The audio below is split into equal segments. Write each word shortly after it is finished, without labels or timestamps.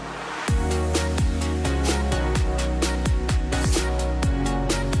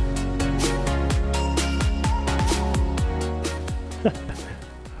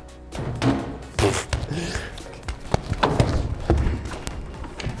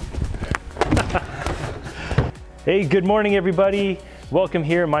Hey, good morning, everybody. Welcome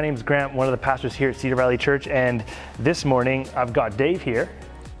here. My name's Grant, one of the pastors here at Cedar Valley Church, and this morning I've got Dave here.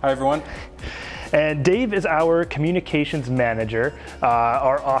 Hi, everyone. And Dave is our communications manager,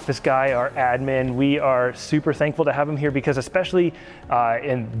 our office guy, our admin. We are super thankful to have him here because especially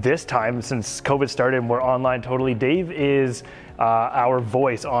in this time, since COVID started and we're online totally, Dave is our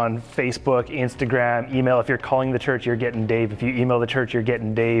voice on Facebook, Instagram, email. If you're calling the church, you're getting Dave. If you email the church, you're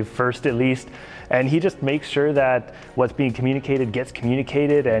getting Dave first at least. And he just makes sure that what's being communicated gets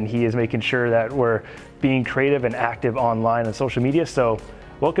communicated, and he is making sure that we're being creative and active online on social media. So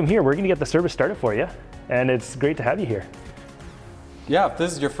welcome here. We're going to get the service started for you, and it's great to have you here. Yeah, if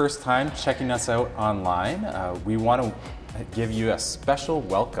this is your first time checking us out online, we want to give you a special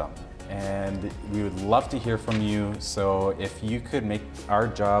welcome, and we would love to hear from you. So if you could make our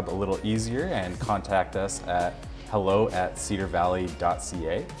job a little easier and contact us at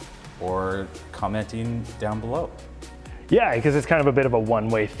hello@cedarvalley.ca or commenting down below. Yeah, because it's kind of a bit of a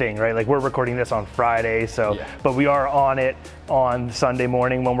one-way thing, right? Like we're recording this on Friday, but we are on it on Sunday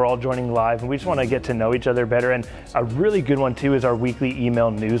morning when we're all joining live, and we just want to get to know each other better. And a really good one too is our weekly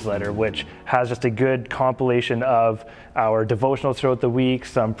email newsletter, which has just a good compilation of our devotionals throughout the week,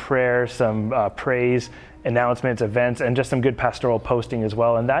 some prayer, some praise, announcements, events, and just some good pastoral posting as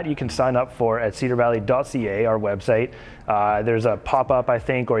well. And that you can sign up for at cedarvalley.ca, our website. There's a pop-up, I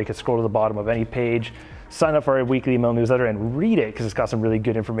think, or you can scroll to the bottom of any page. Sign up for our weekly email newsletter and read it because it's got some really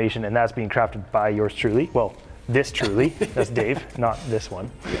good information, and that's being crafted by yours truly. Well, this truly, that's Dave, not this one.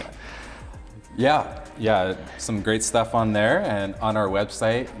 Yeah, some great stuff on there. And on our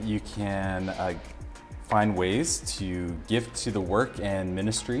website, you can find ways to give to the work and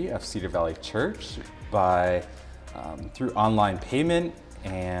ministry of Cedar Valley Church by through online payment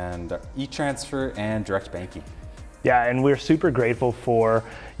and e-transfer and direct banking. Yeah, and we're super grateful for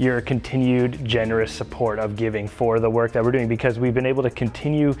your continued generous support of giving for the work that we're doing, because we've been able to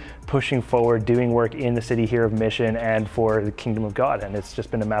continue pushing forward, doing work in the city here of Mission and for the kingdom of God, and it's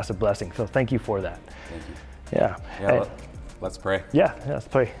just been a massive blessing. So thank you for that. Thank you. Yeah. Let's pray. Yeah, let's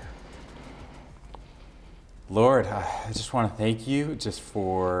pray. Lord, I just want to thank you just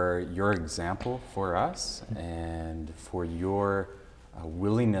for your example for us and for your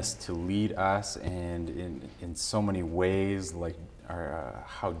willingness to lead us, and in so many ways, like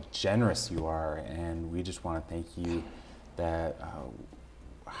how generous you are. And we just want to thank you that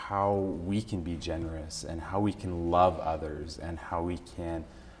how we can be generous and how we can love others and how we can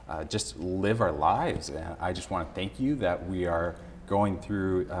just live our lives. And I just want to thank you that we are going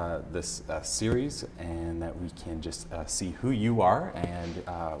through this series, and that we can just see who you are and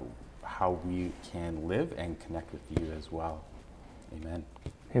how we can live and connect with you as well. Amen.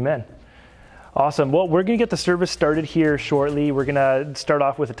 Amen. Awesome. Well, we're going to get the service started here shortly. We're going to start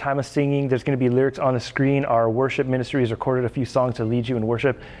off with a time of singing. There's going to be lyrics on the screen. Our worship ministry has recorded a few songs to lead you in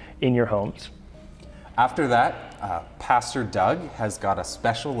worship in your homes. After that, Pastor Doug has got a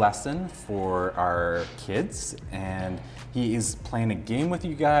special lesson for our kids, and he is playing a game with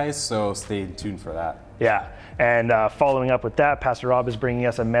you guys, so stay tuned for that. Yeah, and following up with that, Pastor Rob is bringing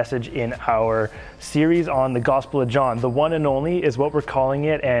us a message in our series on the Gospel of John. The one and only is what we're calling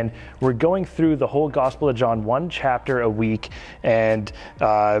it, and we're going through the whole Gospel of John, one chapter a week, and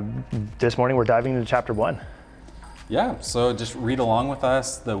this morning we're diving into chapter 1. Yeah, so just read along with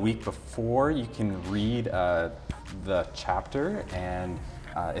us the week before. You can read the chapter, and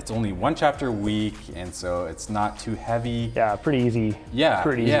it's only one chapter a week, and so it's not too heavy. Yeah, pretty easy.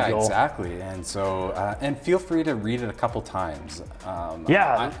 Pretty easy goal. Exactly. And so, and feel free to read it a couple times.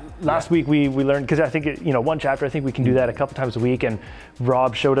 Last week we learned, because I think one chapter, I think we can do that a couple times a week, and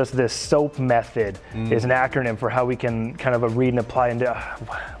Rob showed us this SOAP method is an acronym for how we can kind of read and apply. And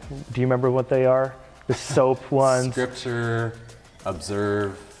do you remember what they are? The SOAP ones. Scripture,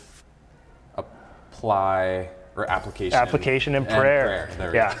 observe, apply, or application. Application and prayer.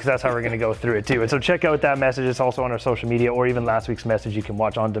 Yeah, because that's how we're going to go through it too. And so check out that message. It's also on our social media, or even last week's message you can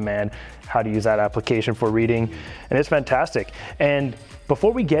watch on demand, how to use that application for reading. And it's fantastic. And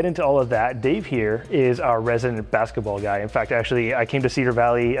before we get into all of that, Dave here is our resident basketball guy. In fact, actually, I came to Cedar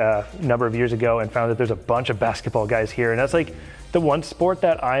Valley a number of years ago and found that there's a bunch of basketball guys here. And that's like the one sport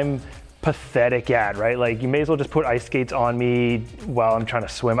that I'm pathetic at, right? Like you may as well just put ice skates on me while I'm trying to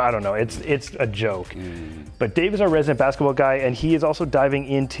swim. I don't know. It's a joke. But Dave is our resident basketball guy, and he is also diving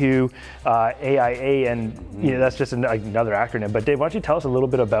into AIA, and that's just another acronym. But Dave, why don't you tell us a little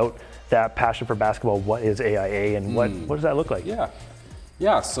bit about that passion for basketball? What is AIA, and what does that look like?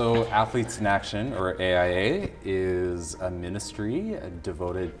 Yeah, so Athletes in Action, or AIA, is a ministry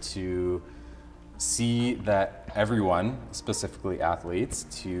devoted to see that everyone, specifically athletes,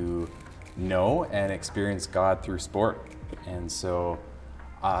 to know and experience God through sport. And so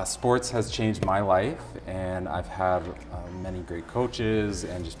sports has changed my life, and I've had many great coaches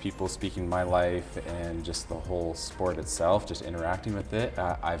and just people speaking my life, and just the whole sport itself, just interacting with it.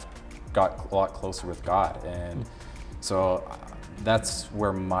 I've got a lot closer with God, and so that's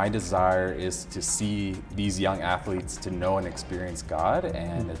where my desire is, to see these young athletes to know and experience God,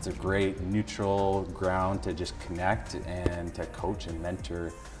 and it's a great neutral ground to just connect and to coach and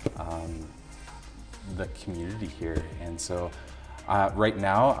mentor the community here. And so right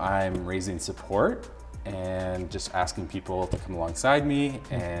now I'm raising support and just asking people to come alongside me,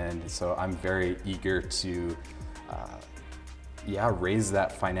 and so I'm very eager to raise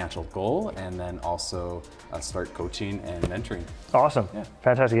that financial goal, and then also start coaching and mentoring. Awesome. Yeah.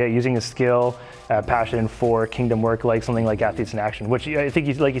 Fantastic. Yeah, using a skill, passion for kingdom work, like something like Athletes in Action, which I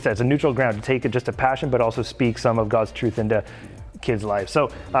think, like you said, it's a neutral ground to take just a passion, but also speak some of God's truth into kids' lives.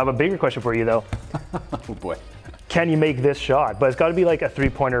 So I have a bigger question for you, though. Oh boy. Can you make this shot? But it's got to be like a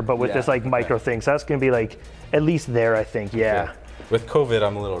three-pointer, but with this like micro thing. So that's going to be like at least there, I think. Yeah. Okay. With COVID,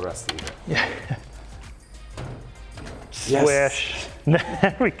 I'm a little rusty. Yeah. Yes. Swish.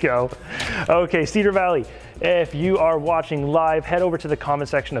 There we go. Okay, Cedar Valley, if you are watching live, head over to the comment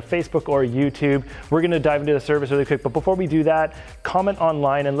section of Facebook or YouTube. We're going to dive into the service really quick, but before we do that, comment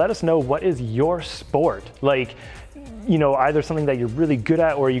online and let us know, what is your sport? Like, you know, either something that you're really good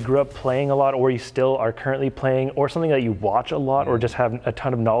at, or you grew up playing a lot, or you still are currently playing, or something that you watch a lot, or just have a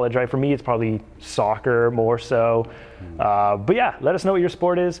ton of knowledge, right? For me, it's probably soccer more so. But yeah, let us know what your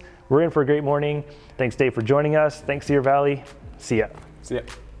sport is. We're in for a great morning. Thanks, Dave, for joining us. Thanks, Cedar Valley. See ya. See ya.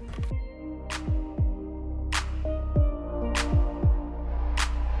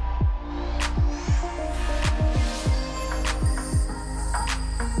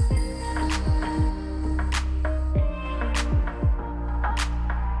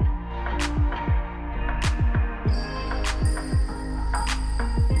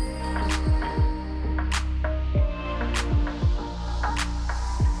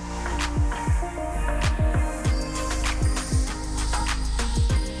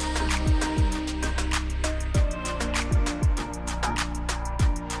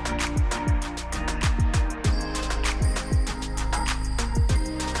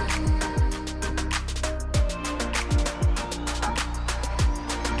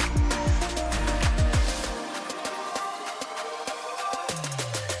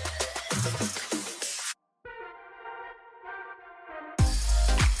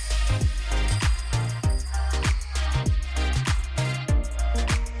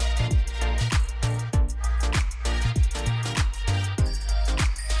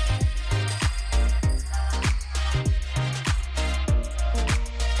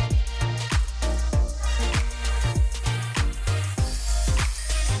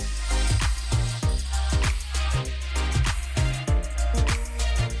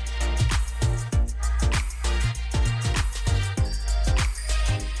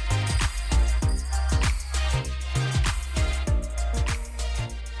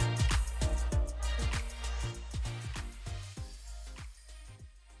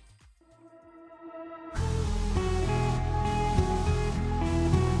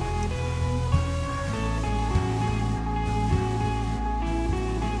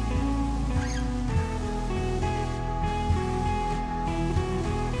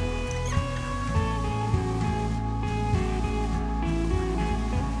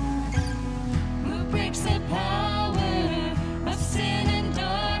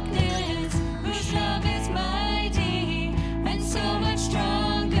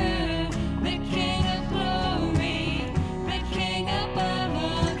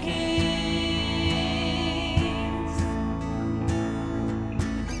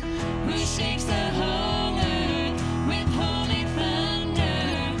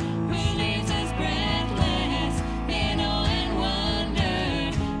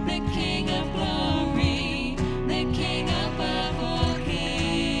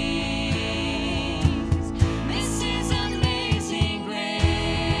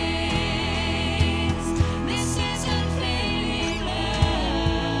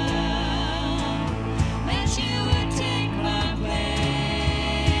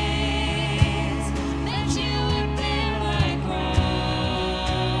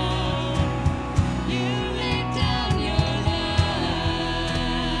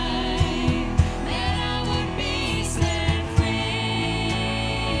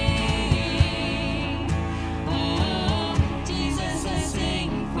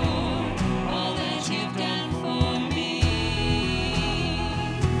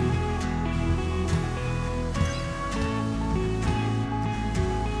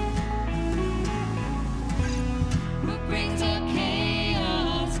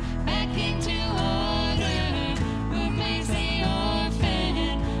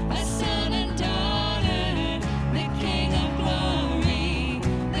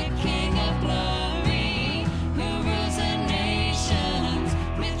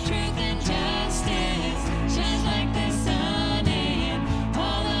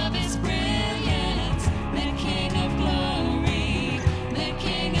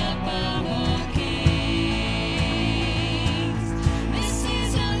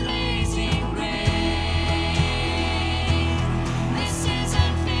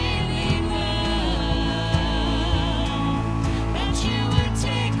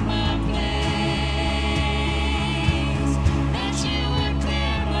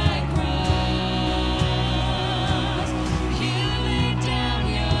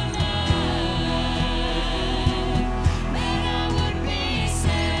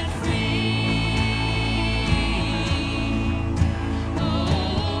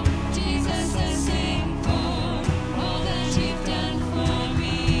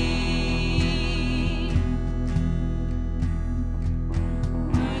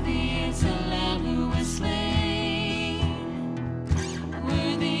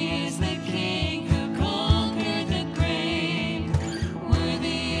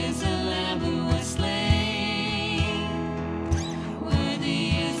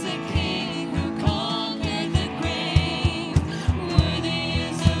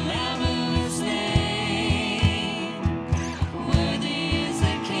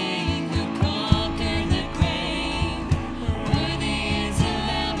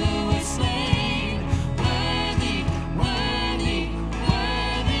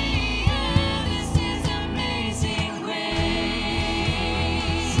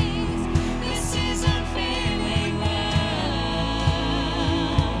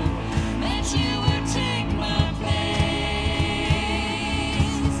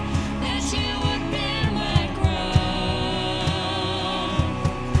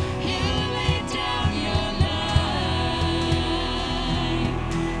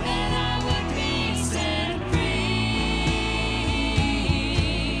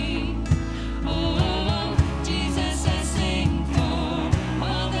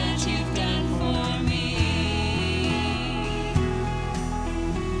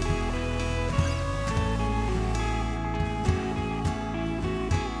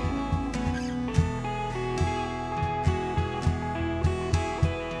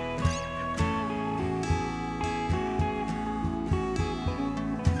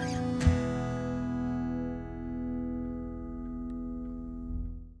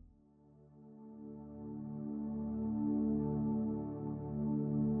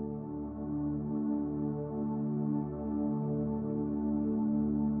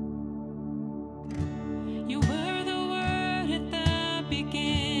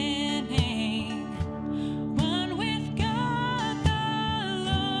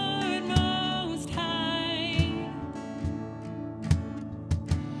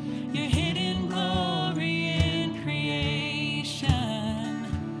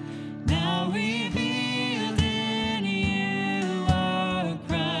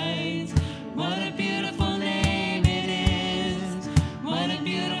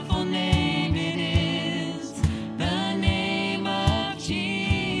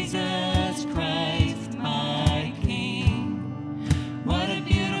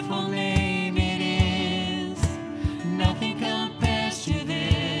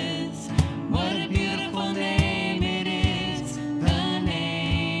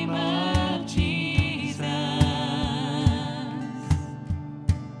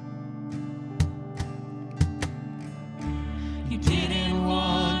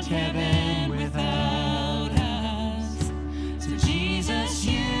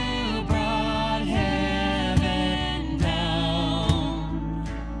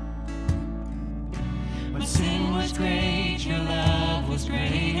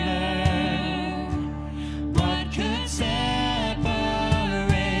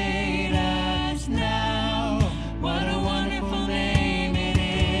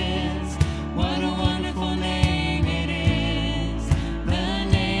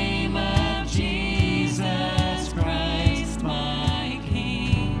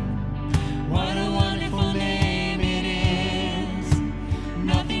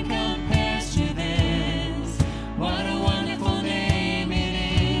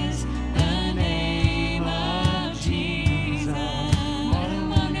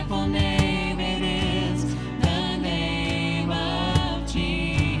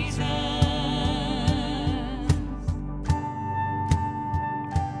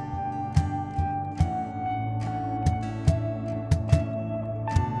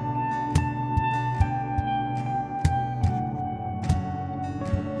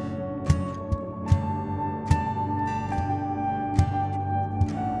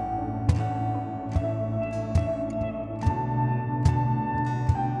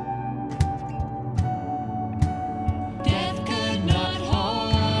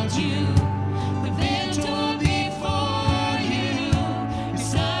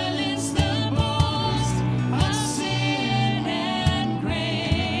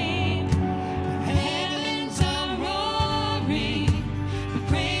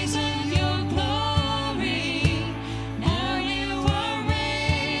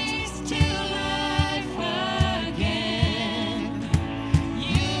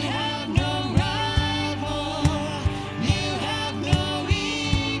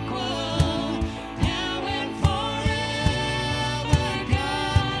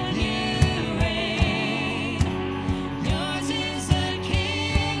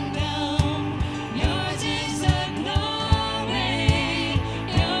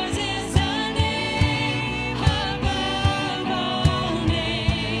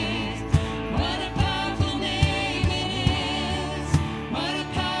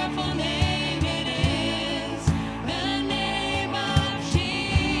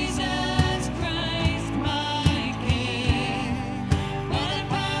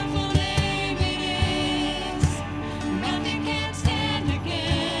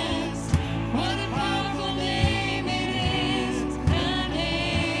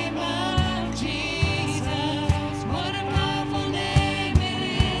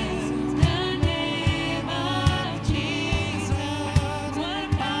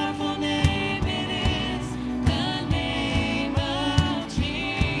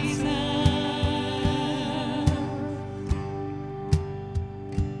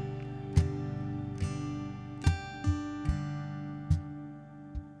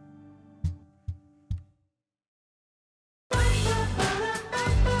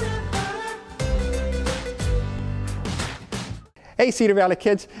 Hey, Cedar Valley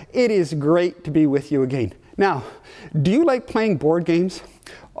kids, it is great to be with you again. Now, do you like playing board games?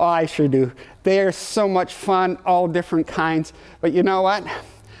 Oh, I sure do. They are so much fun, all different kinds. But you know what?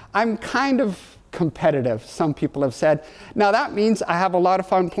 I'm kind of competitive, some people have said. Now, that means I have a lot of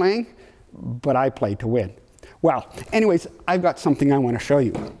fun playing, but I play to win. Well, anyways, I've got something I want to show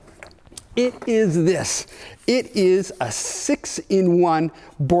you. It is this. It is a 6-in-1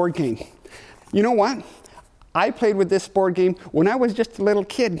 board game. You know what? I played with this board game when I was just a little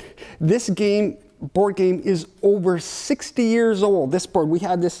kid. This board game is over 60 years old. This board, we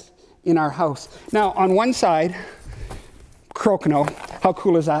had this in our house. Now, on one side, Crokinole, how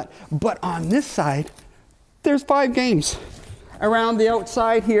cool is that? But on this side, there's 5 games. Around the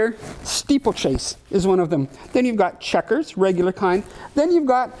outside here, steeplechase is one of them. Then you've got checkers, regular kind. Then you've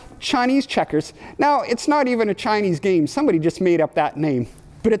got Chinese checkers. Now, it's not even a Chinese game. Somebody just made up that name,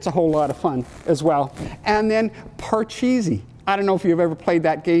 but it's a whole lot of fun as well. And then Parcheesi. I don't know if you've ever played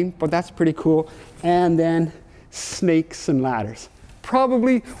that game, but that's pretty cool. And then Snakes and Ladders.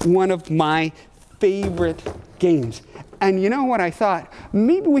 Probably one of my favorite games. And you know what I thought?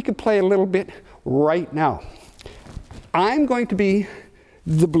 Maybe we could play a little bit right now. I'm going to be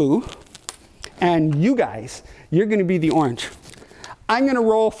the blue, and you guys, you're going to be the orange. I'm going to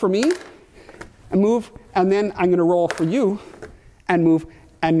roll for me and move, and then I'm going to roll for you and move,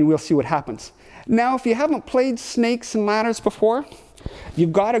 and we'll see what happens. Now, if you haven't played Snakes and Ladders before,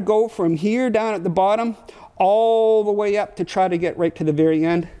 you've got to go from here down at the bottom all the way up to try to get right to the very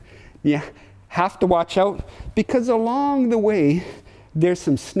end. You have to watch out, because along the way, there's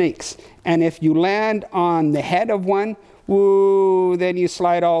some snakes. And if you land on the head of one, woo, then you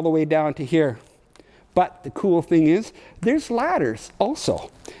slide all the way down to here. But the cool thing is, there's ladders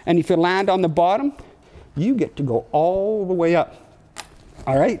also. And if you land on the bottom, you get to go all the way up.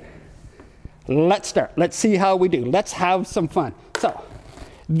 All right? Let's start. Let's see how we do. Let's have some fun. So,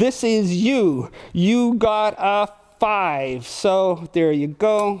 this is you. You got a 5. So, there you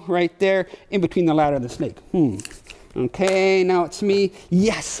go, right there, in between the ladder and the snake. Okay, now it's me.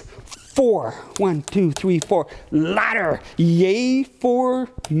 Yes, 4. 1, 2, 3, 4. Ladder. Yay for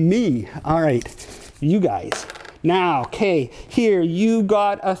me. All right, you guys. Now, okay, here you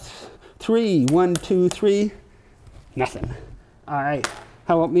got a 3. 1, 2, 3. Nothing. All right,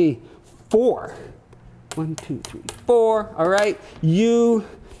 how about me? 4. 1, 2, 3, 4. All right, you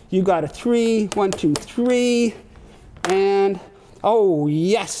got a 3. 1, 2, 3. And, oh,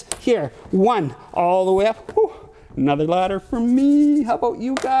 yes, here, 1 all the way up. Whew. Another ladder for me. How about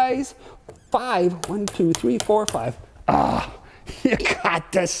you guys? 5. 1, 2, 3, 4, 5. Ah, you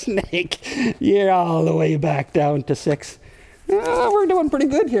got the snake. You're all the way back down to 6. We're doing pretty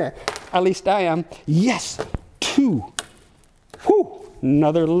good here. At least I am. Yes, 2. Whew.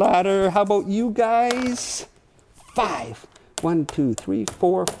 Another ladder. How about you guys? 5. 1, 2, 3,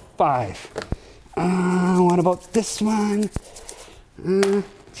 4, 5. What about this one?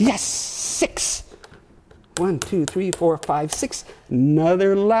 Yes, 6. 1, 2, 3, 4, 5, 6.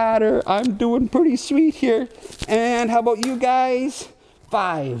 Another ladder. I'm doing pretty sweet here. And how about you guys?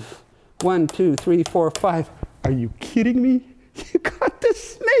 5. 1, 2, 3, 4, 5. Are you kidding me? You got the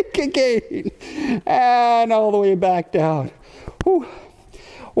snake again. And all the way back down. Whew.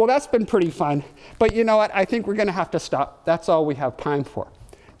 Well, that's been pretty fun. But you know what? I think we're going to have to stop. That's all we have time for.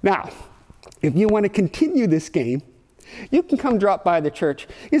 Now, if you want to continue this game, you can come drop by the church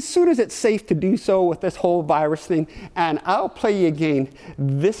as soon as it's safe to do so with this whole virus thing, and I'll play you again,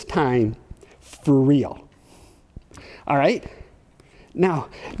 this time for real. All right? Now,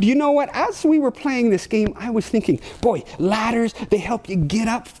 do you know what? As we were playing this game, I was thinking, boy, ladders, they help you get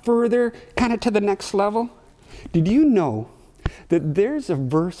up further, kind of to the next level. Did you know that there's a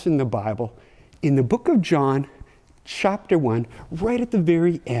verse in the Bible, in the book of John, chapter 1, right at the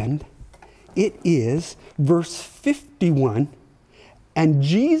very end? It is verse 51. And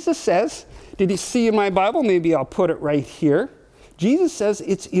Jesus says, did you see in my Bible? Maybe I'll put it right here. Jesus says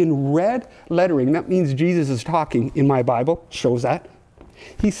it's in red lettering. That means Jesus is talking in my Bible. Shows that.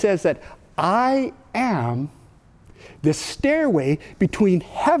 He says that I am the stairway between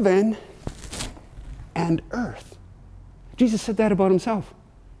heaven and earth. Jesus said that about himself.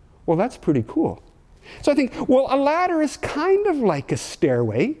 Well, that's pretty cool. So I think, well, a ladder is kind of like a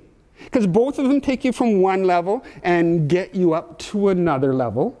stairway, because both of them take you from one level and get you up to another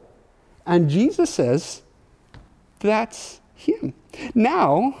level. And Jesus says, that's him.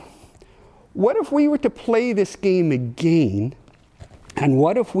 Now, what if we were to play this game again? And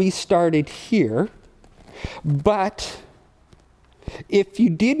what if we started here, but if you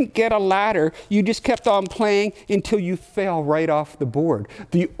didn't get a ladder, you just kept on playing until you fell right off the board?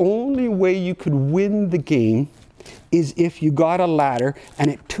 The only way you could win the game is if you got a ladder and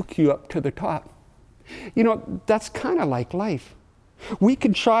it took you up to the top. You know, that's kind of like life. We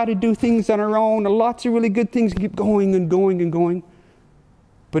can try to do things on our own, and lots of really good things keep going and going and going,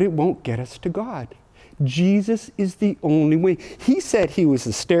 but it won't get us to God. Jesus is the only way. He said he was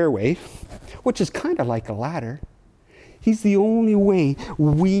the stairway, which is kind of like a ladder. He's the only way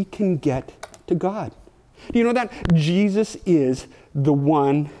we can get to God. Do you know that? Jesus is the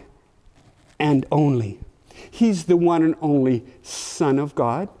one and only. He's the one and only Son of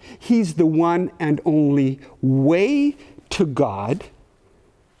God. He's the one and only way to God.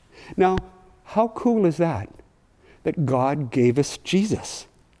 Now, how cool is that? That God gave us Jesus.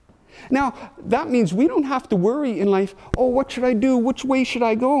 Now, that means we don't have to worry in life, oh, what should I do? Which way should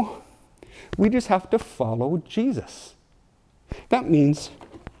I go? We just have to follow Jesus. That means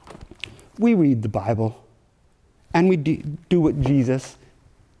we read the Bible and we do what Jesus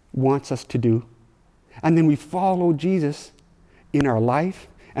wants us to do. And then we follow Jesus in our life,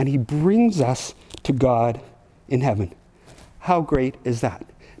 and he brings us to God in heaven. How great is that?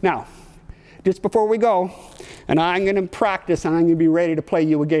 Now, just before we go, and I'm going to practice, and I'm going to be ready to play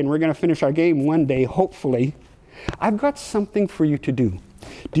you again. We're going to finish our game one day, hopefully. I've got something for you to do.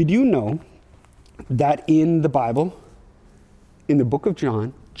 Did you know that in the Bible, in the book of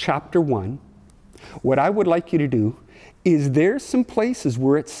John, chapter 1, what I would like you to do is there's some places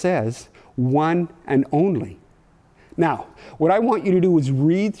where it says one and only. Now, what I want you to do is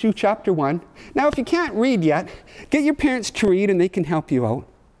read through chapter 1. Now, if you can't read yet, get your parents to read and they can help you out.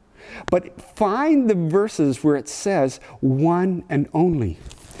 But find the verses where it says one and only.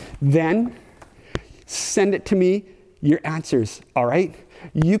 Then send it to me, your answers, all right?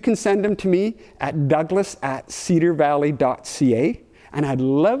 You can send them to me at douglas@cedarvalley.ca, and I'd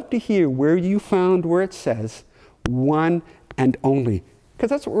love to hear where you found where it says one and only. Because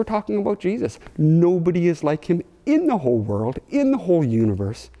that's what we're talking about Jesus. Nobody is like him in the whole world, in the whole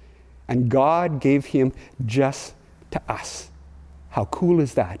universe. And God gave him just to us. How cool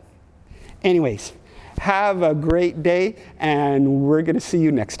is that? Anyways, have a great day, and we're going to see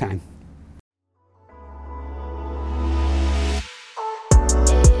you next time.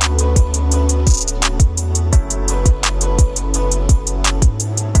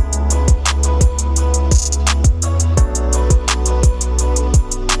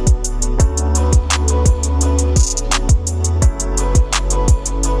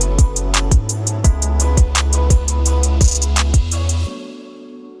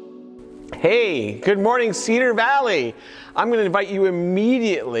 Hey, good morning, Cedar Valley. I'm going to invite you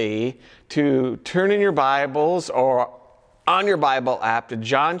immediately to turn in your Bibles or on your Bible app to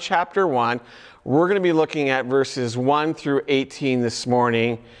John chapter 1. We're going to be looking at verses 1 through 18 this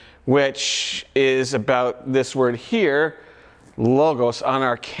morning, which is about this word here, logos, on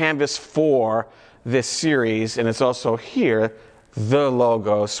our canvas for this series. And it's also here, the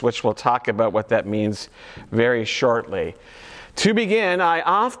logos, which we'll talk about what that means very shortly. To begin, I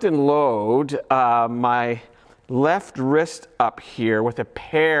often load my left wrist up here with a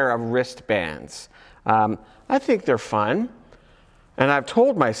pair of wristbands. I think they're fun, and I've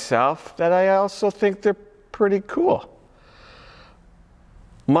told myself that I also think they're pretty cool.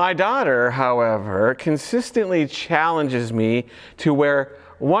 My daughter, however, consistently challenges me to wear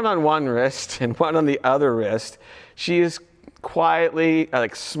one on one wrist and one on the other wrist. She is quietly,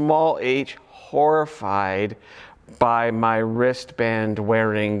 like small h, horrified by my wristband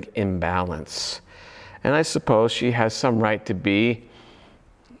wearing imbalance. And I suppose she has some right to be,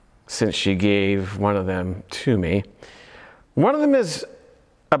 since she gave one of them to me. One of them is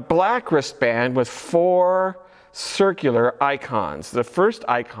a black wristband with 4 circular icons. The first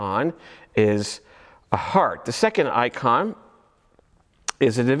icon is a heart. The second icon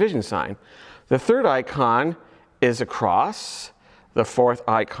is a division sign. The third icon is a cross. The fourth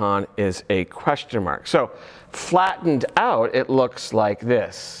icon is a question mark. So flattened out, it looks like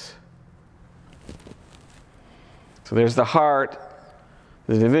this. So there's the heart,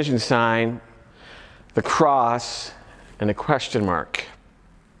 the division sign, the cross, and a question mark.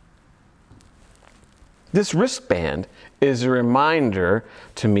 This wristband is a reminder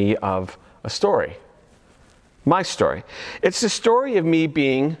to me of a story. My story. It's the story of me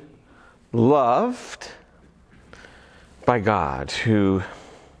being loved by God, who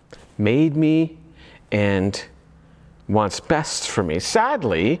made me and wants best for me.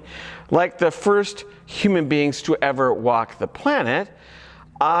 Sadly, like the first human beings to ever walk the planet,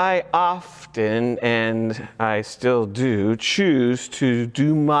 I often, and I still do, choose to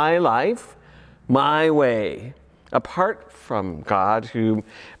do my life my way, apart from God who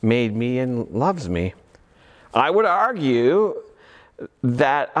made me and loves me. I would argue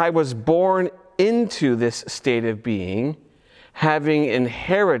that I was born into this state of being, having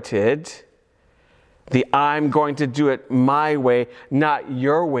inherited the I'm going to do it my way, not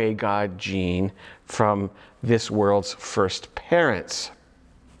your way, God gene from this world's first parents.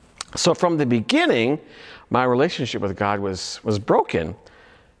 So from the beginning, my relationship with God was broken.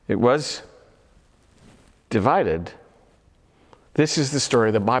 It was divided. This is the story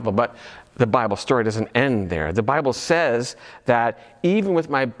of the Bible, but the Bible story doesn't end there. The Bible says that even with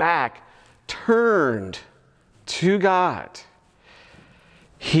my back turned to God,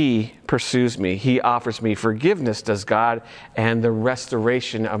 He pursues me. He offers me forgiveness, does God, and the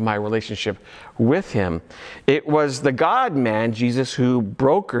restoration of my relationship with Him. It was the God-man, Jesus, who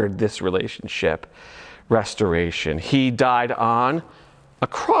brokered this relationship restoration. He died on a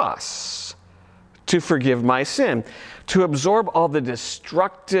cross to forgive my sin, to absorb all the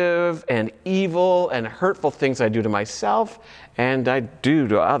destructive and evil and hurtful things I do to myself and I do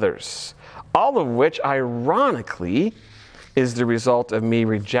to others. All of which, ironically, is the result of me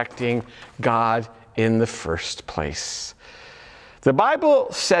rejecting God in the first place. The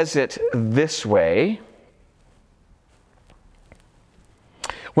Bible says it this way: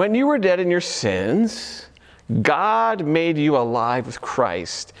 when you were dead in your sins, God made you alive with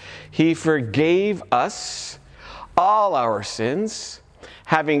Christ. He forgave us all our sins,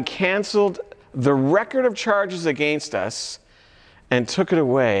 having canceled the record of charges against us, and took it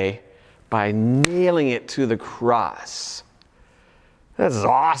away by nailing it to the cross. That's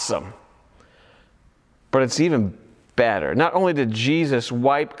awesome. But it's even better. Not only did Jesus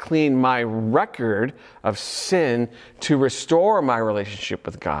wipe clean my record of sin to restore my relationship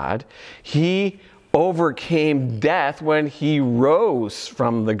with God, He overcame death when He rose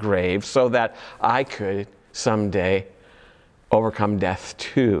from the grave so that I could someday overcome death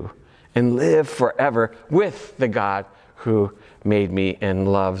too and live forever with the God who made me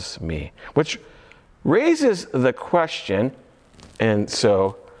and loves me. Which raises the question, and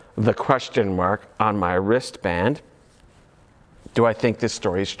so the question mark on my wristband, do I think this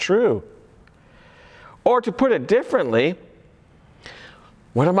story is true? Or to put it differently,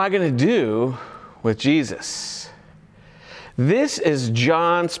 what am I going to do with Jesus? This is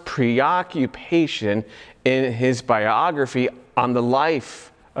John's preoccupation in his biography on the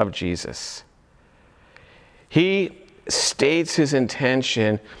life of Jesus. He states his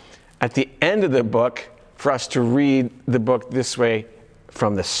intention at the end of the book for us to read the book this way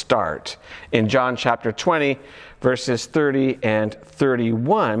from the start. In John chapter 20, verses 30 and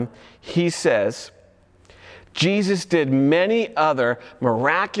 31, he says, Jesus did many other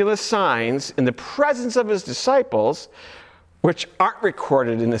miraculous signs in the presence of his disciples, which aren't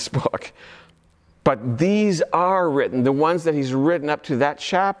recorded in this book. But these are written, the ones that he's written up to that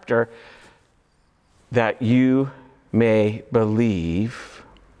chapter, that you may believe,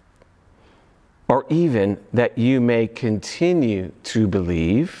 or even that you may continue to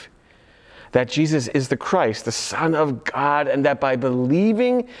believe, that Jesus is the Christ, the Son of God, and that by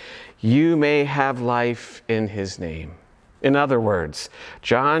believing you may have life in his name. In other words,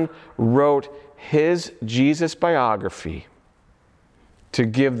 John wrote his Jesus biography to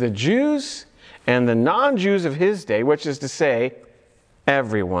give the Jews and the non-Jews of his day, which is to say,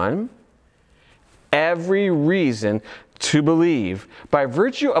 everyone, every reason to believe by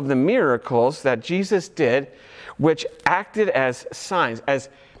virtue of the miracles that Jesus did, which acted as signs,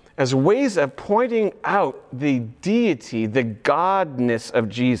 as ways of pointing out the deity, the godness of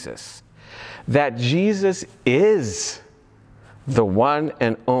Jesus, that Jesus is the one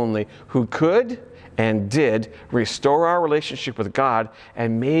and only who could and did restore our relationship with God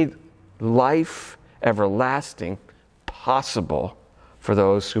and made life everlasting possible for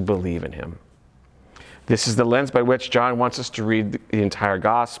those who believe in him. This is the lens by which John wants us to read the entire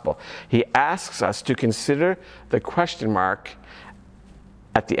gospel. He asks us to consider the question mark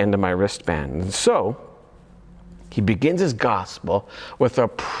at the end of my wristband. And so, he begins his gospel with a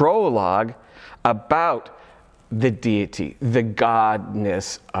prologue about the deity, the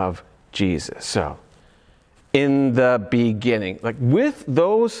godness of Jesus. So, in the beginning, like with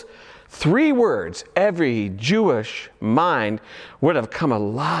those three words, every Jewish mind would have come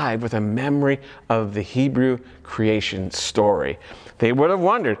alive with a memory of the Hebrew creation story. They would have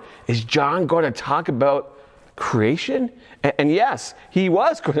wondered, is John going to talk about creation? And yes, he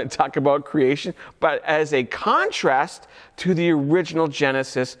was going to talk about creation, but as a contrast to the original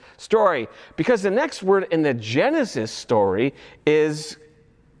Genesis story. Because the next word in the Genesis story is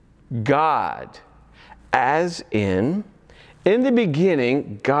God. As in the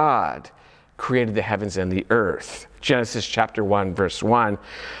beginning, God created the heavens and the earth. Genesis chapter 1, verse 1.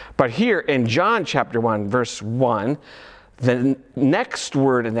 But here in John chapter 1, verse 1, The next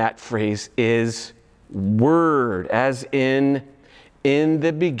word in that phrase is word, as in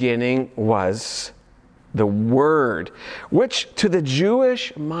the beginning was the Word, which to the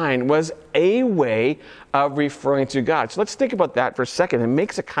Jewish mind was a way of referring to God. So let's think about that for a second. It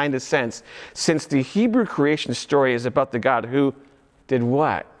makes a kind of sense, since the Hebrew creation story is about the God who did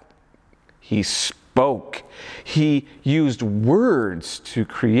what? He spoke. He used words to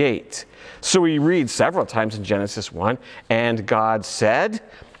create. So we read several times in Genesis 1, and God said,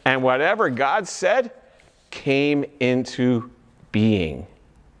 and whatever God said came into being.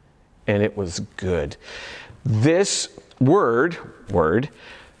 And it was good. This word,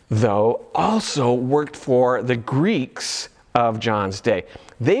 though, also worked for the Greeks of John's day.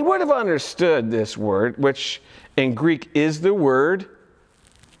 They would have understood this word, which in Greek is the word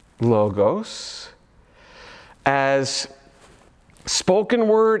logos, as spoken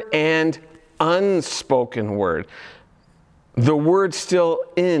word and unspoken word. The word still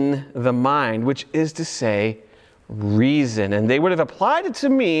in the mind, which is to say, reason. And they would have applied it to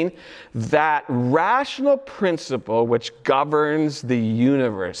mean that rational principle which governs the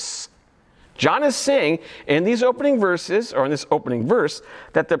universe. John is saying in these opening verses, or in this opening verse,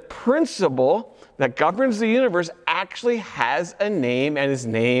 that the principle that governs the universe actually has a name, and his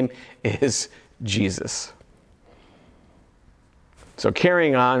name is Jesus. So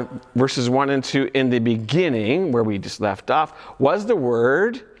carrying on, verses 1 and 2, in the beginning, where we just left off, was the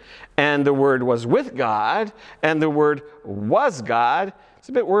Word, and the Word was with God, and the Word was God. It's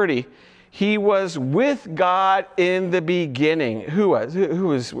a bit wordy. He was with God in the beginning. Who was? Who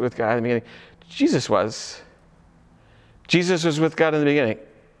was with God in the beginning? Jesus was. Jesus was with God in the beginning.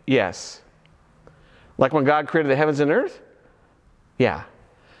 Yes. Like when God created the heavens and earth? Yeah.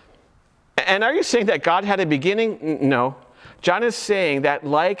 And are you saying that God had a beginning? No. John is saying that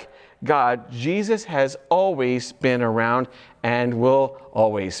like God, Jesus has always been around and will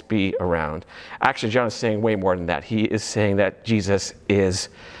always be around. Actually, John is saying way more than that. He is saying that Jesus is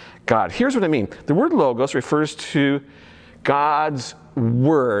God. Here's what I mean. The word logos refers to God's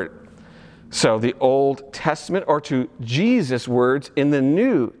word. So the Old Testament, or to Jesus' words in the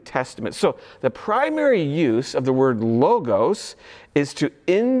New Testament. So the primary use of the word logos is to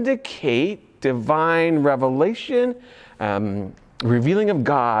indicate divine revelation, revealing of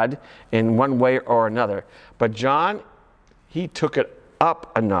God in one way or another. But John, he took it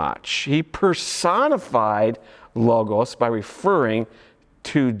up a notch. He personified logos by referring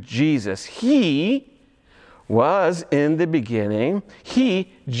to Jesus. He was in the beginning.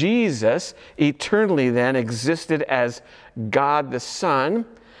 He, Jesus, eternally then existed as God the Son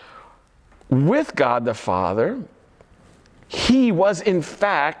with God the Father. He was in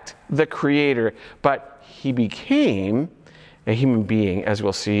fact the Creator, but he became a human being, as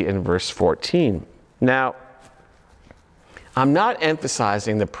we'll see in verse 14. Now, I'm not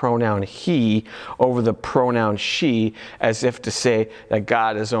emphasizing the pronoun he over the pronoun she as if to say that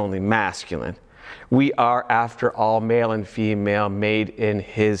God is only masculine. We are, after all, male and female, made in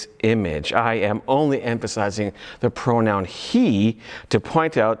his image. I am only emphasizing the pronoun he to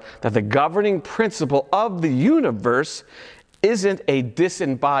point out that the governing principle of the universe isn't a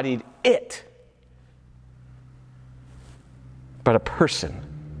disembodied it, but a person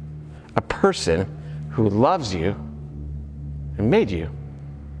who loves you and made you.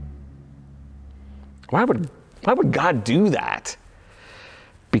 Why would God do that?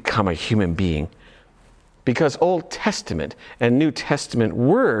 Become a human being? Because Old Testament and New Testament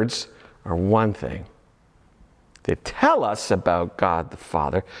words are one thing. They tell us about God the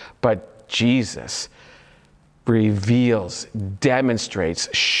Father, but Jesus reveals,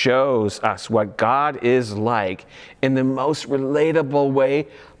 demonstrates, shows us what God is like in the most relatable way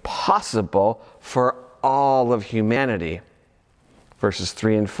possible for all of humanity. Verses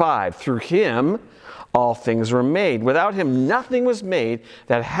 3 and 5, through him all things were made. Without him nothing was made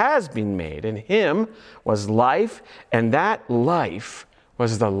that has been made. In him was life, and that life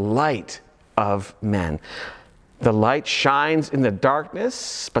was the light of men. The light shines in the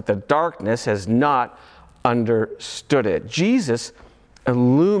darkness, but the darkness has not understood it. Jesus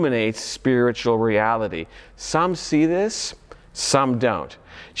illuminates spiritual reality. Some see this, some don't.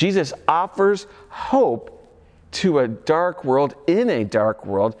 Jesus offers hope to a dark world, in a dark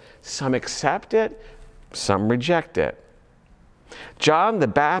world. Some accept it, some reject it. John the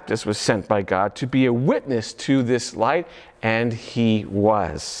Baptist was sent by God to be a witness to this light, and he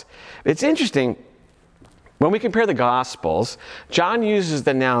was. It's interesting When we compare the Gospels, John uses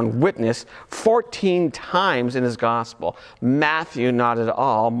the noun witness 14 times in his Gospel. Matthew not at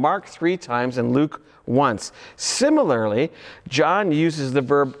all, Mark 3 times, and Luke once. Similarly, John uses the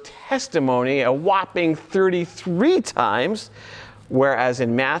verb testimony a whopping 33 times, whereas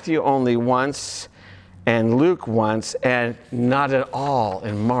in Matthew only once, and Luke once, and not at all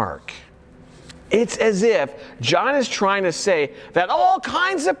in Mark. It's as if John is trying to say that all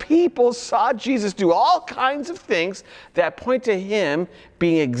kinds of people saw Jesus do all kinds of things that point to him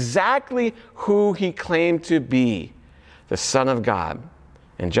being exactly who he claimed to be, the Son of God.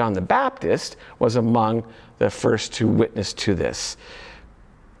 And John the Baptist was among the first to witness to this.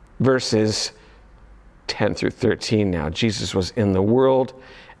 Verses 10 through 13 now. Jesus was in the world,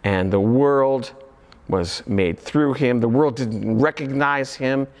 and the world was made through him. The world didn't recognize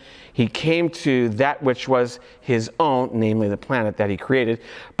him. He came to that which was his own, namely the planet that he created,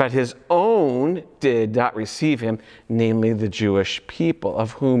 but his own did not receive him, namely the Jewish people,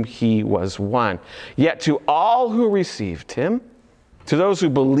 of whom he was one. Yet to all who received him, to those who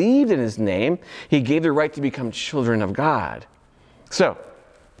believed in his name, he gave the right to become children of God. So,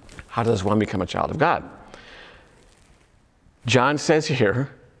 how does one become a child of God? John says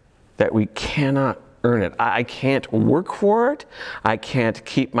here that we cannot earn it. I can't work for it. I can't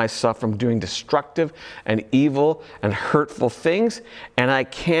keep myself from doing destructive and evil and hurtful things. And I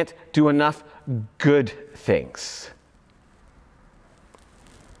can't do enough good things.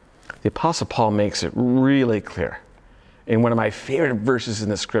 The Apostle Paul makes it really clear in one of my favorite verses in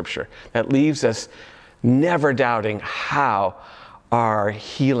the scripture that leaves us never doubting how our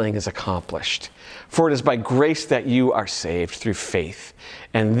healing is accomplished. For it is by grace that you are saved through faith.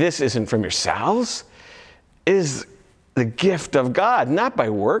 And this isn't from yourselves. It is the gift of God, not by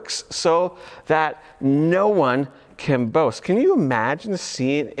works, so that no one can boast. Can you imagine the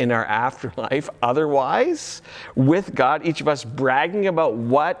scene in our afterlife otherwise? With God, each of us bragging about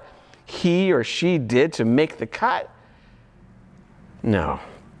what he or she did to make the cut? No.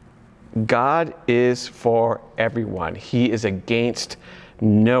 God is for everyone. He is against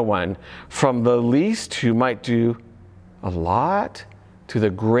no one. From the least who might do a lot to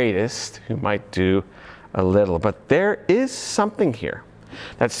the greatest who might do a little. But there is something here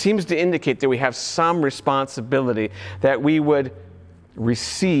that seems to indicate that we have some responsibility, that we would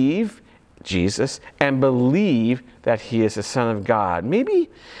receive Jesus and believe that he is the Son of God. Maybe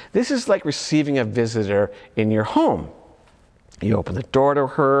this is like receiving a visitor in your home. You open the door to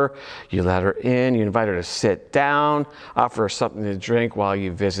her, you let her in, you invite her to sit down, offer her something to drink while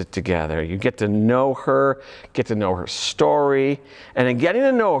you visit together. You get to know her story, and in getting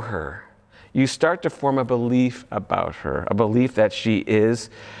to know her, you start to form a belief about her, a belief that she is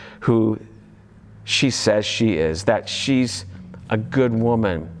who she says she is, that she's a good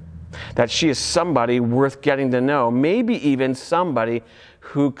woman, that she is somebody worth getting to know, maybe even somebody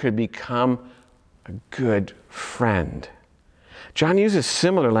who could become a good friend. John uses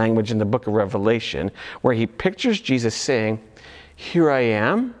similar language in the book of Revelation, where he pictures Jesus saying, "Here I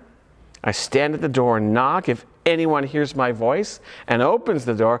am. I stand at the door and knock. If anyone hears my voice and opens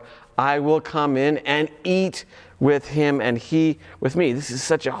the door, I will come in and eat with him and he with me." This is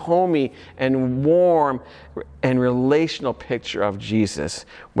such a homey and warm and relational picture of Jesus,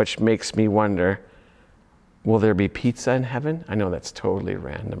 which makes me wonder, will there be pizza in heaven? I know that's totally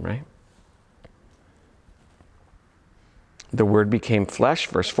random, right? The Word became flesh,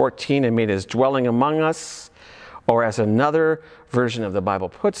 verse 14, and made his dwelling among us. Or as another version of the Bible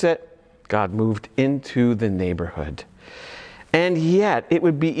puts it, God moved into the neighborhood. And yet, it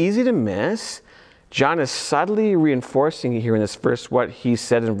would be easy to miss. John is subtly reinforcing here in this verse what he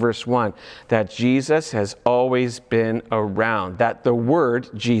said in verse 1, that Jesus has always been around, that the Word,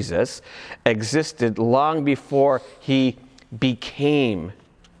 Jesus, existed long before he became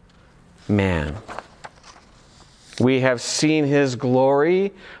man. We have seen his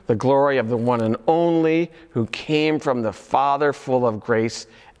glory, the glory of the one and only who came from the Father, full of grace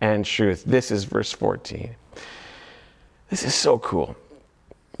and truth. This is verse 14. This is so cool.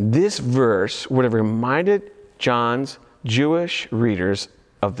 This verse would have reminded John's Jewish readers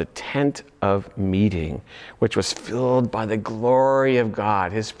of the tent of meeting, which was filled by the glory of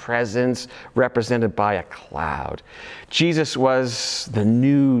God, his presence represented by a cloud. Jesus was the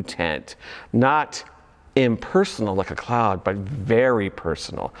new tent, not impersonal like a cloud, but very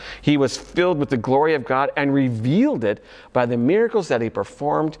personal. He was filled with the glory of God and revealed it by the miracles that he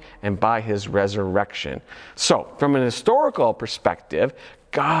performed and by his resurrection. So, from an historical perspective,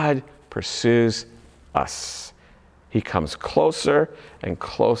 God pursues us. He comes closer and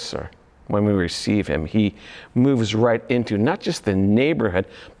closer when we receive him. He moves right into not just the neighborhood,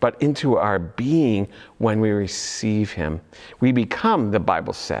 but into our being when we receive him. We become, the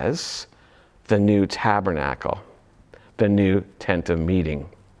Bible says, the new tabernacle, the new tent of meeting.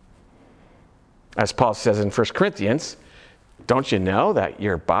 As Paul says in 1 Corinthians, don't you know that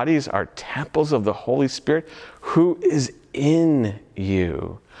your bodies are temples of the Holy Spirit who is in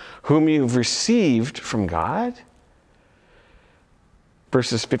you, whom you've received from God?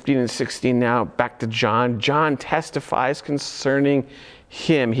 Verses 15 and 16 now, back to John. John testifies concerning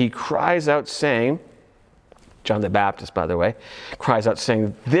him. He cries out saying, John the Baptist, by the way, cries out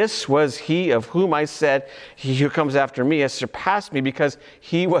saying, this was he of whom I said, he who comes after me has surpassed me because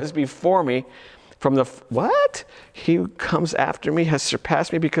he was before me. From the, what? He who comes after me has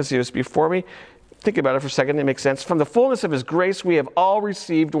surpassed me because he was before me. Think about it for a second, it makes sense. From the fullness of his grace, we have all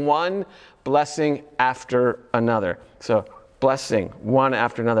received one blessing after another. So, blessing, one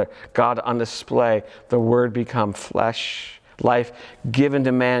after another. God on display, the Word become flesh, life given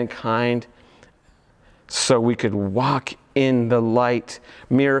to mankind so we could walk in the light,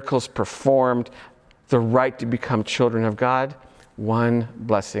 miracles performed, the right to become children of God, one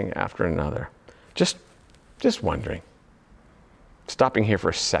blessing after another. Just wondering, stopping here for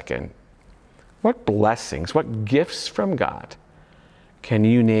a second, what blessings, what gifts from God can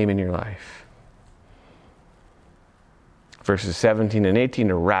you name in your life? Verses 17 and 18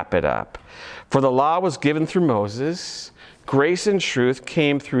 to wrap it up. For the law was given through Moses, grace and truth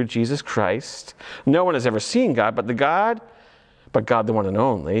came through Jesus Christ. No one has ever seen God, but God the one and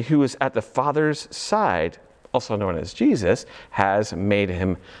only, who is at the Father's side, also known as Jesus, has made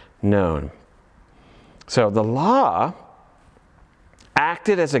him known. So the law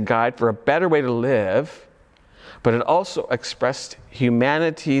acted as a guide for a better way to live, but it also expressed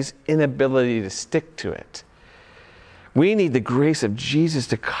humanity's inability to stick to it. We need the grace of Jesus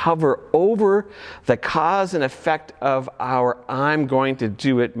to cover over the cause and effect of our I'm going to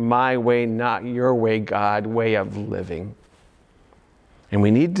do it my way, not your way, God, way of living. And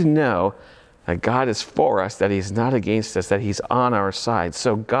we need to know that God is for us, that he's not against us, that he's on our side.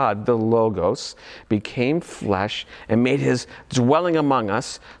 So God, the Logos, became flesh and made his dwelling among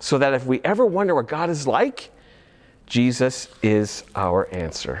us so that if we ever wonder what God is like, Jesus is our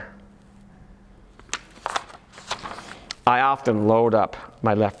answer. I often load up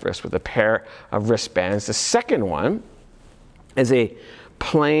my left wrist with a pair of wristbands. The second one is a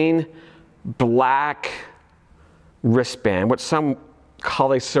plain black wristband, what some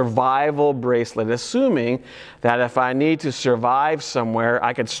call a survival bracelet, assuming that if I need to survive somewhere,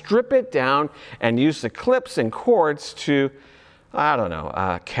 I could strip it down and use the clips and cords to,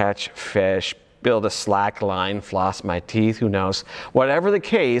 catch fish, build a slack line, floss my teeth, who knows. Whatever the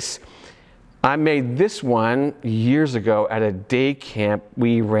case, I made this one years ago at a day camp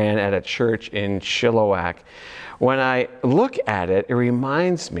we ran at a church in Chilliwack. When I look at it, it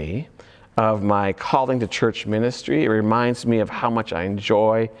reminds me of my calling to church ministry. It reminds me of how much I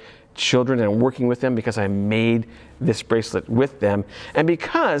enjoy children and working with them because I made this bracelet with them. And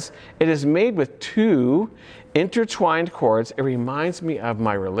because it is made with two intertwined cords, it reminds me of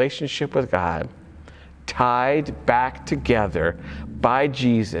my relationship with God, tied back together by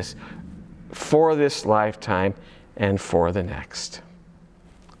Jesus for this lifetime and for the next.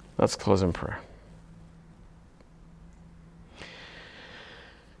 Let's close in prayer.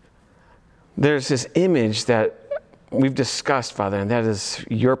 There's this image that we've discussed, Father, and that is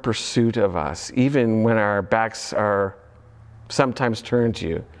your pursuit of us, even when our backs are sometimes turned to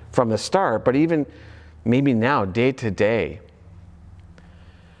you from the start, but even maybe now, day to day.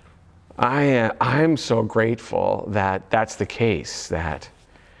 I'm so grateful that that's the case, that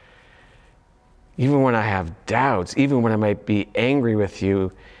even when I have doubts, even when I might be angry with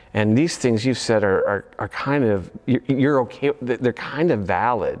you, and these things you've said are kind of, you're okay, they're kind of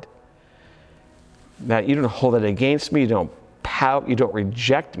valid. That you don't hold it against me, you don't pout, you don't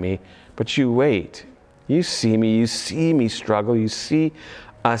reject me, but you wait. You see me struggle, you see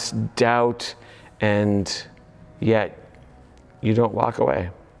us doubt, and yet you don't walk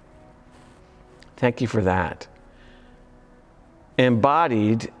away. Thank you for that.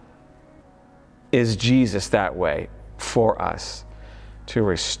 Embodied is Jesus that way for us, to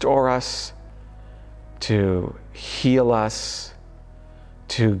restore us, to heal us,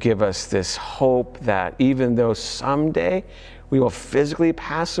 to give us this hope that even though someday we will physically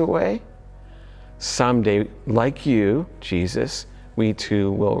pass away, someday, like you, Jesus, we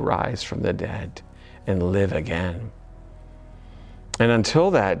too will rise from the dead and live again. And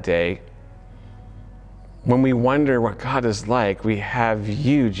until that day, when we wonder what God is like, we have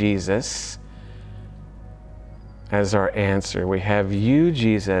you, Jesus, as our answer. We have you,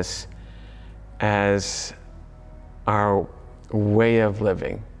 Jesus, as our way of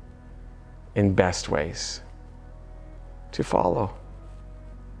living in best ways to follow.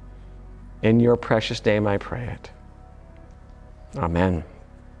 In your precious name I pray it. Amen.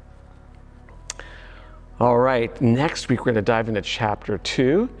 All right, next week we're going to dive into chapter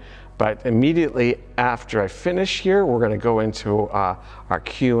 2, but immediately after I finish here, we're going to go into our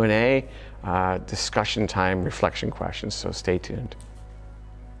Q&A, discussion time, reflection questions, so stay tuned.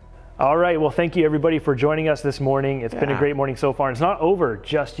 All right, well, thank you everybody for joining us this morning. It's been a great morning so far, and it's not over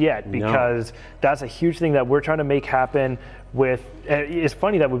just yet, because that's a huge thing that we're trying to make happen with. It's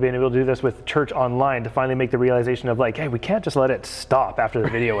funny that we've been able to do this with church online, to finally make the realization of like, hey, we can't just let it stop after the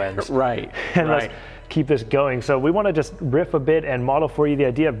video ends. Right. And let's keep this going. So we want to just riff a bit and model for you the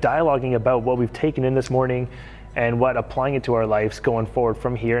idea of dialoguing about what we've taken in this morning and what applying it to our lives going forward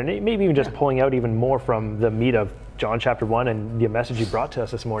from here, and maybe even just pulling out even more from the meat of John chapter 1 and the message you brought to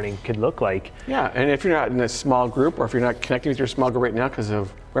us this morning could look like. Yeah, and if you're not in a small group, or if you're not connecting with your small group right now because of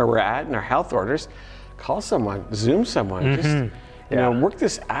where we're at in our health orders, call someone, Zoom someone, just work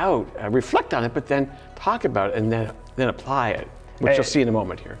this out, reflect on it, but then talk about it and then apply it, which you'll see in a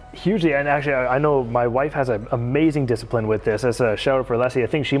moment here. Hugely, and actually I know my wife has an amazing discipline with this. As a shout out for Leslie, I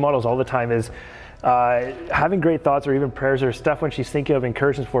think she models all the time is having great thoughts or even prayers or stuff when she's thinking of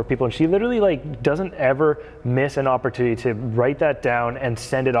encouragements for people, and she literally like doesn't ever miss an opportunity to write that down and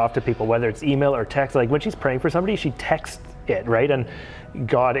send it off to people, whether it's email or text. Like when she's praying for somebody, she texts it, right? And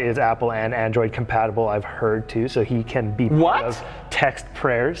God is Apple and Android compatible, I've heard too, so he can be part of text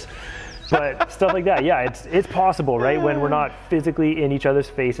prayers. But stuff like that, yeah, it's possible, right? When we're not physically in each other's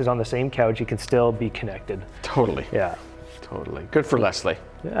faces on the same couch, you can still be connected. Totally. Yeah. Totally. Good for Leslie.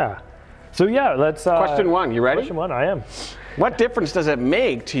 Yeah. So yeah, let's... Question 1, you ready? Question 1, I am. What difference does it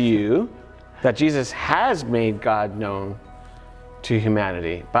make to you that Jesus has made God known to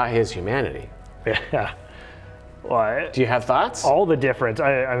humanity by his humanity? Yeah. Well, do you have thoughts? All the difference.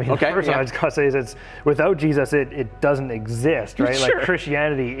 I mean, okay, the first one I just gotta say is it's without Jesus, it doesn't exist, right? Sure. Like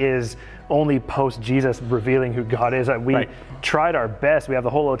Christianity is only post Jesus revealing who God is. We tried our best. We have the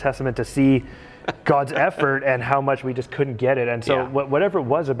whole Old Testament to see God's effort and how much we just couldn't get it. And so whatever it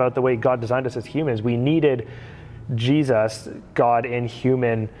was about the way God designed us as humans, we needed Jesus, God in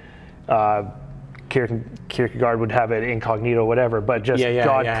human. Kierkegaard would have it incognito, whatever, but just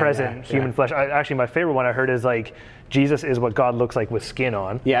God present, human flesh. Actually, my favorite one I heard is like, Jesus is what God looks like with skin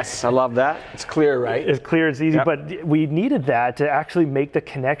on. Yes, I love that. It's clear, right? It's clear, it's easy, but we needed that to actually make the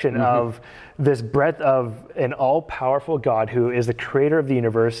connection of this breadth of an all-powerful God who is the creator of the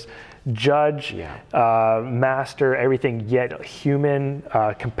universe, judge, master, everything, yet human,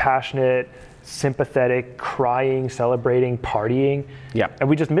 compassionate, sympathetic, crying, celebrating, partying. Yeah. And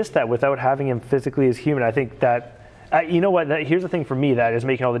we just missed that without having him physically as human. I think that, you know what, here's the thing for me that is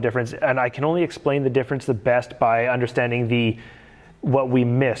making all the difference, and I can only explain the difference the best by understanding what we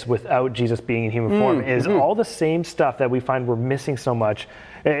miss without Jesus being in human form is all the same stuff that we find we're missing so much.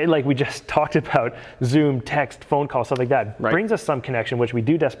 Like we just talked about, Zoom, text, phone call, stuff like that, brings us some connection, which we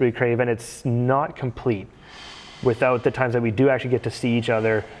do desperately crave, and it's not complete without the times that we do actually get to see each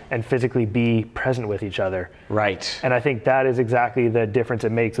other and physically be present with each other. Right. And I think that is exactly the difference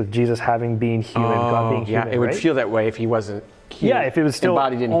it makes with Jesus having been human, God being human. Yeah, it would feel that way if he wasn't if it was still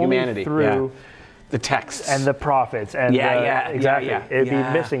embodied in humanity. Through the texts. And the prophets. And exactly. It'd be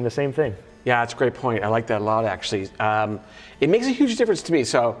missing the same thing. Yeah, that's a great point. I like that a lot, actually. It makes a huge difference to me.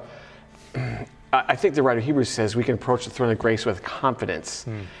 So I think the writer of Hebrews says we can approach the throne of grace with confidence.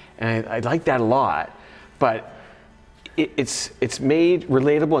 And I like that a lot. But it's made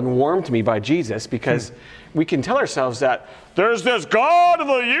relatable and warm to me by Jesus, because we can tell ourselves that there's this God of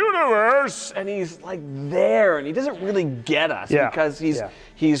the universe and he's like there and he doesn't really get us because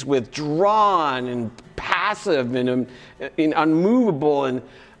he's withdrawn and passive and unmovable and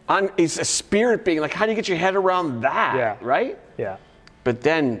he's a spirit being. Like, how do you get your head around that, right? Yeah. But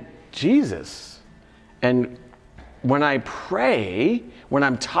then Jesus, and when I pray, when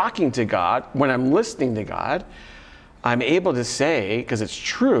I'm talking to God, when I'm listening to God, I'm able to say, because it's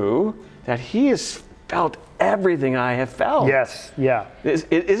true, that he has felt everything I have felt. Yes, yeah.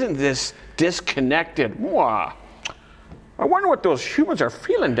 It isn't this disconnected, I wonder what those humans are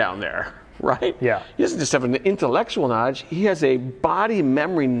feeling down there, right? Yeah. He doesn't just have an intellectual knowledge, he has a body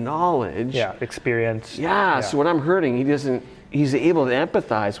memory knowledge. Yeah, experience. Yeah, so when I'm hurting, he's able to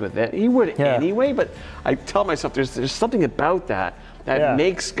empathize with it. He would anyway, but I tell myself there's something about that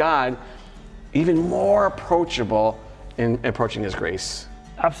makes God even more approachable in approaching his grace.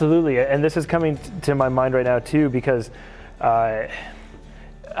 Absolutely, and this is coming to my mind right now too, because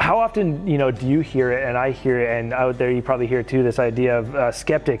how often, do you hear it, and I hear it, and out there you probably hear too, this idea of a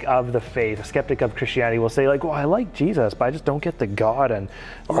skeptic of the faith, a skeptic of Christianity will say like, well, I like Jesus, but I just don't get the God and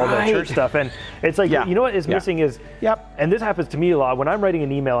all the church stuff. And it's like, you know what is missing is, and this happens to me a lot, when I'm writing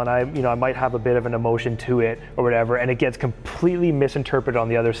an email and I might have a bit of an emotion to it or whatever, and it gets completely misinterpreted on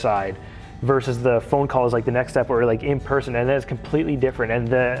the other side, versus the phone call is like the next step, or like in person, and then it's completely different. And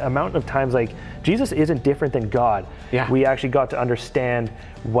the amount of times, like, Jesus isn't different than God. We actually got to understand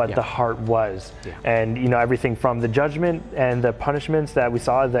what the heart was. And everything from the judgment and the punishments that we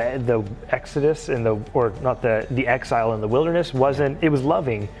saw, the Exodus and the exile in the wilderness it was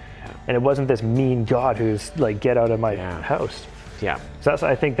loving, and it wasn't this mean God who's like, get out of my house. So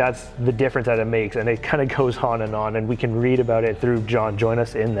I think that's the difference that it makes, and it kind of goes on, and we can read about it through John. Join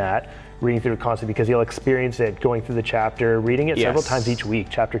us in that, reading through it constantly, because you'll experience it going through the chapter, reading it several times each week,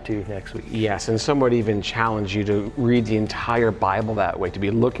 chapter 2 next week. Yes, and some would even challenge you to read the entire Bible that way, to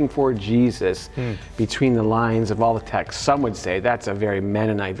be looking for Jesus between the lines of all the text. Some would say that's a very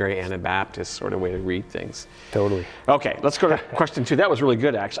Mennonite, very Anabaptist sort of way to read things. Totally. Okay, let's go to question 2. That was really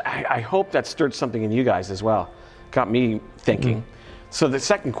good, actually. I hope that stirred something in you guys as well. Got me thinking. So the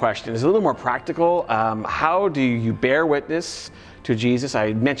second question is a little more practical. How do you bear witness to Jesus?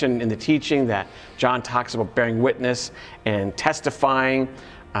 I mentioned in the teaching that John talks about bearing witness and testifying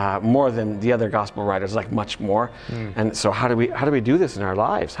more than the other gospel writers, like much more. And so how do we do this in our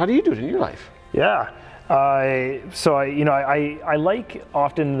lives? How do you do it in your life? Yeah. I like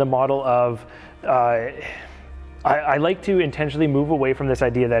often the model of I like to intentionally move away from this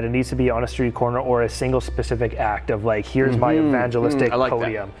idea that it needs to be on a street corner or a single specific act of like, here's my evangelistic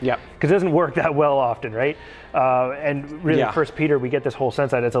podium. Because it doesn't work that well often, right? And really, 1 Peter, we get this whole sense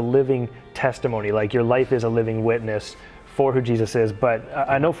that it's a living testimony. Like, your life is a living witness for who Jesus is. But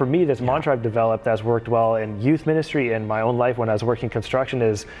I know for me, this mantra I've developed that's worked well in youth ministry and my own life when I was working construction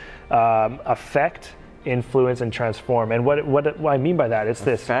is affect, influence, and transform. And what I mean by that, it's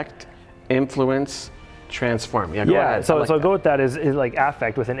this. Affect, influence, transform. Go ahead. So go with that is like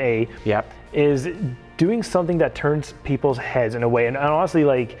affect with an A. Is doing something that turns people's heads in a way. And honestly,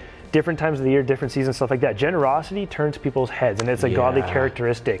 like, different times of the year, different seasons, stuff like that. Generosity turns people's heads, and it's a godly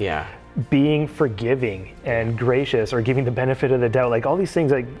characteristic. Being forgiving and gracious, or giving the benefit of the doubt, like all these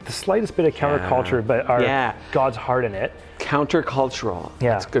things, like the slightest bit of counterculture, but are God's heart in it. Countercultural.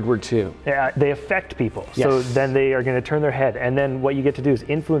 That's a good word too. They affect people. So then they are going to turn their head. And then what you get to do is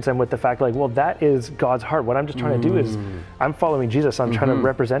influence them with the fact, like, well, that is God's heart. What I'm just trying to do is I'm following Jesus. So I'm trying to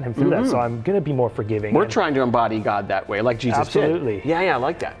represent him through that. So I'm going to be more forgiving. We're trying to embody God that way, like Jesus did. Yeah, I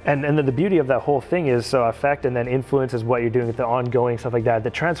like that. And then the beauty of that whole thing is, so affect and then influence is what you're doing with the ongoing stuff like that. The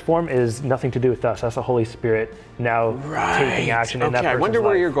transform is nothing to do with us. That's the Holy Spirit now taking action in that person's I wonder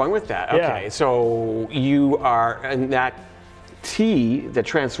where life. you're going with that. Okay, so you are in that T, the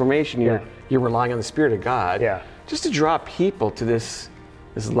transformation, you're relying on the Spirit of God just to draw people to this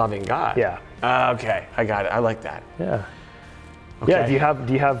loving God. Okay, I got it. I like that. Okay.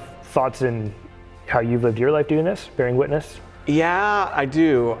 Do you have thoughts in how you've lived your life doing this, bearing witness? Yeah, I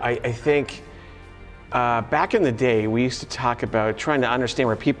do. I think back in the day, we used to talk about trying to understand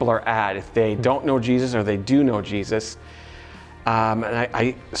where people are at if they don't know Jesus or they do know Jesus. And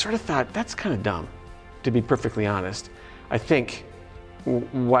I sort of thought, that's kind of dumb, to be perfectly honest. I think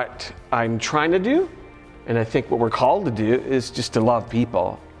what I'm trying to do, and I think what we're called to do, is just to love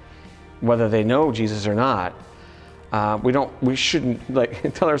people, whether they know Jesus or not. We shouldn't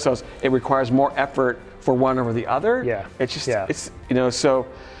like tell ourselves it requires more effort for one over the other. It's just, it's, so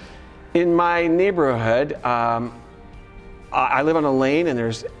in my neighborhood, I live on a lane and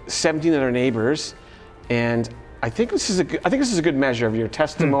there's 17 other neighbors, and I think this is a good measure of your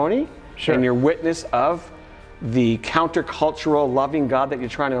testimony and your witness of the countercultural loving God that you're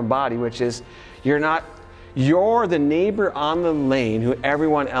trying to embody, which is you're the neighbor on the lane who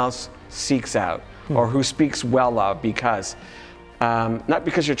everyone else seeks out or who speaks well of, because not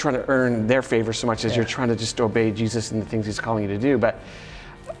because you're trying to earn their favor so much as you're trying to just obey Jesus and the things he's calling you to do. But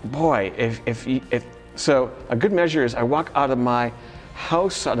boy, so a good measure is I walk out of my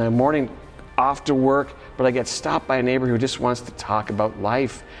house on a morning after work, but I get stopped by a neighbor who just wants to talk about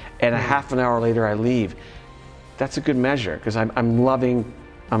life, and a half an hour later I leave. That's a good measure, because I'm loving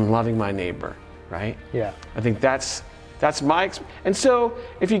my neighbor, right? I think that's my and so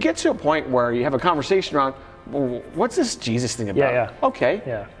if you get to a point where you have a conversation around, well, what's this Jesus thing about?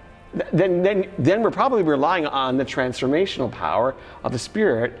 Okay. Then we're probably relying on the transformational power of the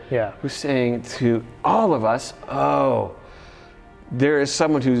Spirit, who's saying to all of us, oh, there is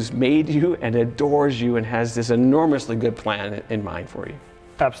someone who's made you and adores you and has this enormously good plan in mind for you.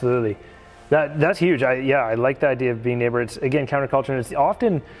 Absolutely. That's huge. I like the idea of being neighbor. It's, again, counterculture, and it's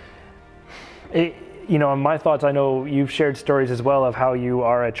often, you know, in my thoughts, I know you've shared stories as well of how you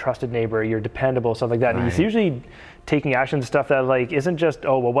are a trusted neighbor, you're dependable, stuff like that. Right. And it's usually taking action, stuff that like isn't just,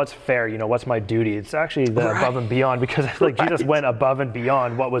 oh, well, what's fair, you know, what's my duty? It's actually the above and beyond, because like Jesus went above and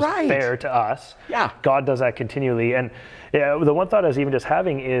beyond what was fair to us. Yeah. God does that continually. And the one thought I was even just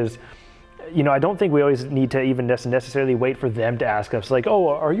having is, you know, I don't think we always need to even necessarily wait for them to ask us, like, oh,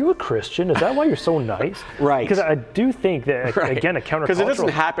 are you a Christian? Is that why you're so nice? Right. Because I do think that, again, a countercultural... Because it doesn't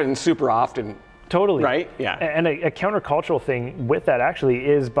happen super often. Totally. Right? Yeah. And a countercultural thing with that actually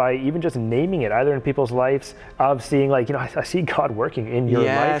is by even just naming it, either in people's lives, of seeing like, you know, I see God working in your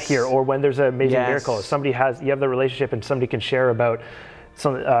life here, or when there's an amazing miracle, if somebody you have the relationship and somebody can share about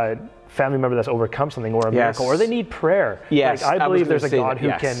some family member that's overcome something, or a miracle, or they need prayer. Yes. Like, I believe there's a God who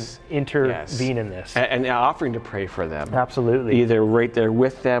can intervene in this. And offering to pray for them. Absolutely. Either right there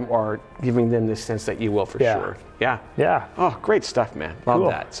with them or giving them the sense that you will for sure. Yeah. Yeah. Oh, great stuff, man. Love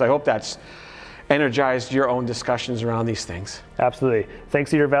that. So I hope that's energized your own discussions around these things. Absolutely.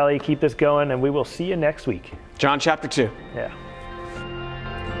 Thanks, Cedar Valley. Keep this going, and we will see you next week. John chapter 2. Yeah.